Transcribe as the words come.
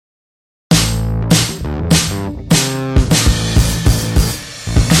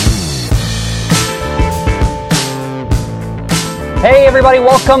Hey everybody,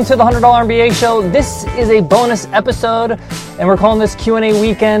 welcome to the $100 MBA Show. This is a bonus episode, and we're calling this Q&A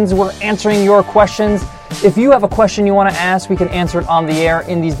Weekends. We're answering your questions. If you have a question you want to ask, we can answer it on the air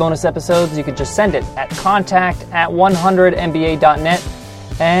in these bonus episodes. You can just send it at contact@100mba.net,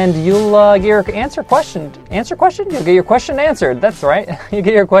 and you'll get your answer question. You'll get your question answered. That's right. You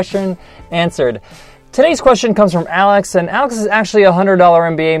get your question answered. Today's question comes from Alex, and Alex is actually a $100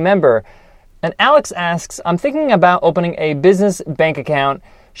 MBA member. And Alex asks, I'm thinking about opening a business bank account.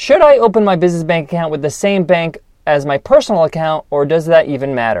 Should I open my business bank account with the same bank as my personal account, or does that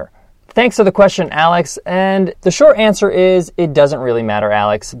even matter? Thanks for the question, Alex. And the short answer is it doesn't really matter,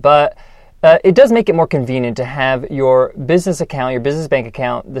 Alex. But it does make it more convenient to have your business account, your business bank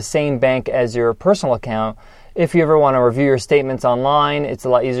account, the same bank as your personal account. If you ever want to review your statements online, it's a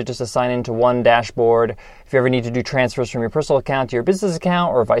lot easier just to sign into one dashboard. If you ever need to do transfers from your personal account to your business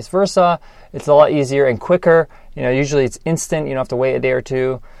account or vice versa, it's a lot easier and quicker. Usually it's instant. You don't have to wait a day or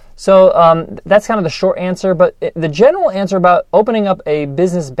two. So that's kind of the short answer. But the general answer about opening up a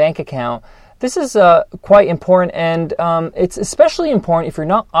business bank account, this is quite important. And it's especially important if you're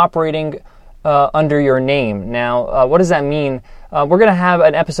not operating under your name. Now, what does that mean? We're going to have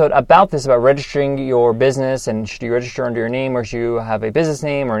an episode about this, about registering your business, and should you register under your name, or should you have a business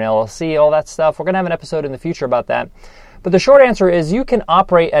name or an LLC, all that stuff. We're going to have an episode in the future about that. But the short answer is you can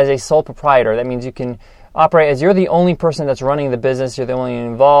operate as a sole proprietor. That means you can operate as you're the only person that's running the business, you're the only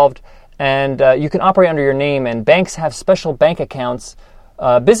involved, and you can operate under your name. And banks have special bank accounts,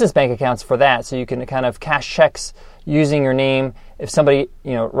 business bank accounts for that, so you can kind of cash checks using your name. If somebody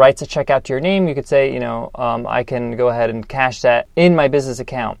writes a check out to your name, you could say, I can go ahead and cash that in my business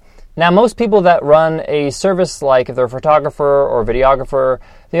account. Now, most people that run a service, like if they're a photographer or a videographer,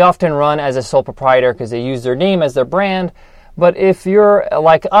 they often run as a sole proprietor because they use their name as their brand. But if you're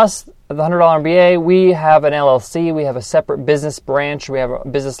like us, the $100 MBA, we have an LLC, we have a separate business branch, we have a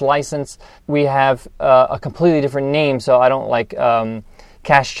business license, we have a completely different name, so I don't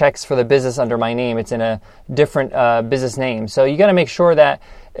cash checks for the business under my name. It's in a different business name. So you got to make sure that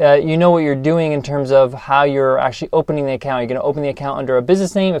you know what you're doing in terms of how you're actually opening the account. You're going to open the account under a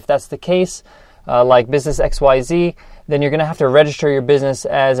business name. If that's the case, like Business XYZ, then you're going to have to register your business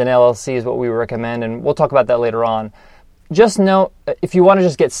as an LLC is what we recommend, and we'll talk about that later on. Just note, if you want to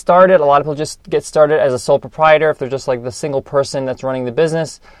just get started, a lot of people just get started as a sole proprietor. If they're just like the single person that's running the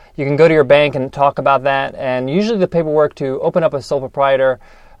business, you can go to your bank and talk about that. And usually the paperwork to open up a sole proprietor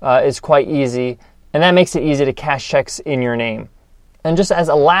is quite easy. And that makes it easy to cash checks in your name. And just as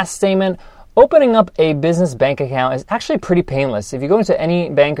a last statement, opening up a business bank account is actually pretty painless. If you go into any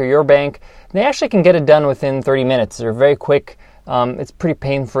bank or your bank, they actually can get it done within 30 minutes. They're very quick. It's pretty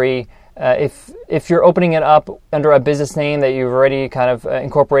pain-free. If you're opening it up under a business name that you've already kind of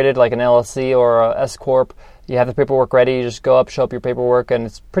incorporated, like an LLC or a S Corp, you have the paperwork ready, you just go up, show up your paperwork, and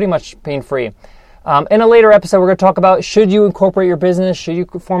it's pretty much pain-free. In a later episode, we're going to talk about, should you incorporate your business? Should you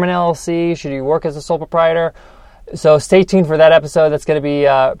form an LLC? Should you work as a sole proprietor? So stay tuned for that episode. That's going to be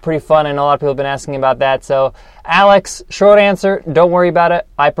pretty fun. I know a lot of people have been asking about that. So Alex, short answer, don't worry about it.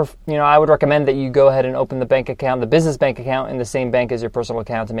 I would recommend that you go ahead and open the bank account, the business bank account, in the same bank as your personal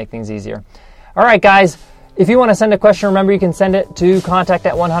account to make things easier. All right, guys. If you want to send a question, remember you can send it to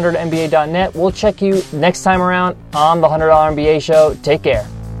contact@100mba.net. We'll check you next time around on the $100 MBA Show. Take care.